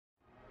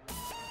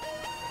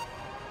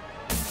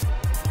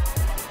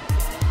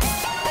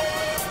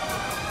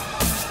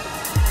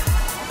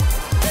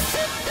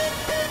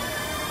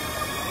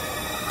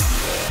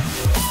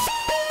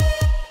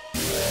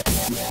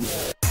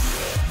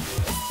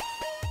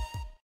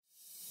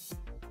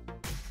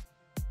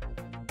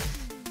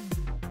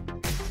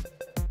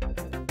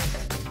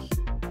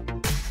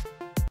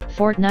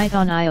Fortnite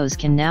on iOS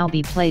can now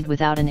be played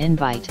without an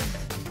invite.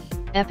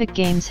 Epic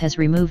Games has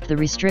removed the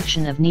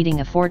restriction of needing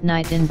a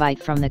Fortnite invite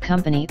from the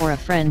company or a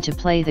friend to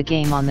play the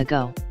game on the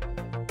go.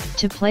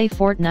 To play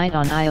Fortnite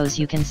on iOS,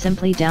 you can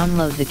simply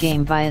download the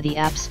game via the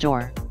App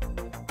Store.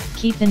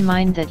 Keep in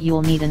mind that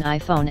you'll need an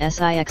iPhone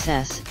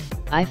XS,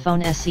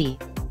 iPhone SE,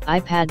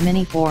 iPad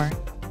mini 4,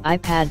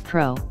 iPad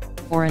Pro,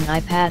 or an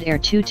iPad Air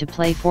 2 to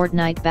play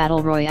Fortnite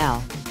Battle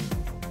Royale.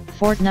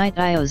 Fortnite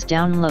iOS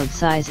download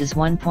size is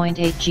 1.8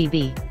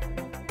 GB.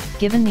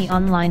 Given the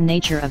online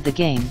nature of the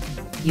game,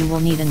 you will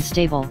need an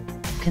stable,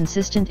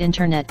 consistent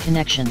internet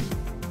connection.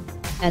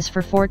 As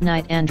for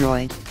Fortnite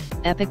Android,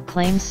 Epic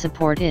claims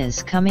support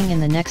is coming in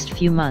the next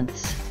few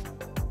months.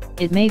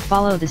 It may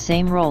follow the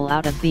same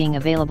rollout of being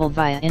available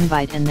via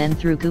invite and then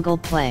through Google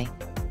Play.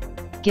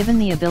 Given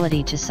the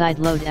ability to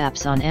sideload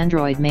apps on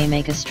Android may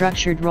make a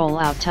structured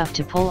rollout tough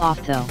to pull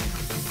off though.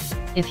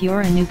 If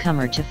you're a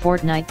newcomer to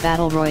Fortnite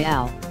Battle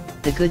Royale,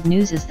 the good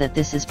news is that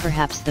this is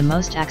perhaps the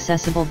most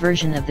accessible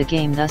version of the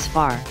game thus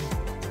far.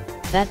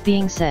 That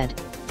being said,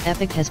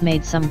 Epic has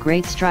made some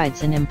great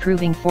strides in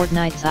improving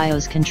Fortnite's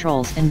iOS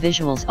controls and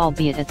visuals,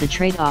 albeit at the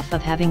trade-off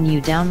of having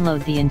you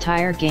download the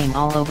entire game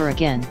all over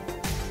again.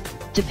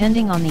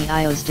 Depending on the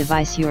iOS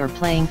device you are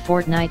playing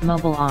Fortnite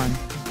mobile on,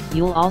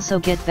 you'll also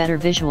get better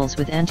visuals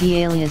with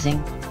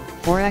anti-aliasing,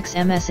 4x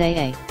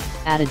MSAA,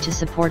 added to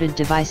supported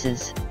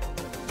devices.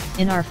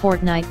 In our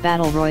Fortnite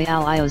Battle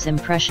Royale iOS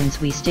impressions,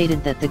 we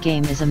stated that the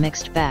game is a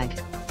mixed bag.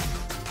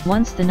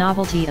 Once the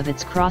novelty of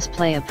its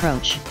cross-play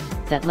approach,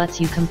 that lets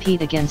you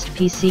compete against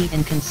PC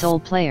and console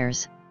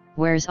players,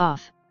 wears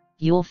off,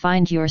 you'll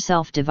find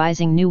yourself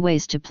devising new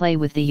ways to play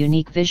with the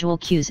unique visual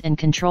cues and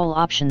control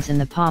options in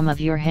the palm of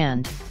your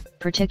hand,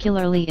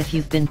 particularly if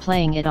you've been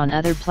playing it on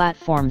other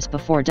platforms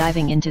before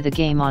diving into the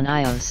game on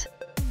iOS.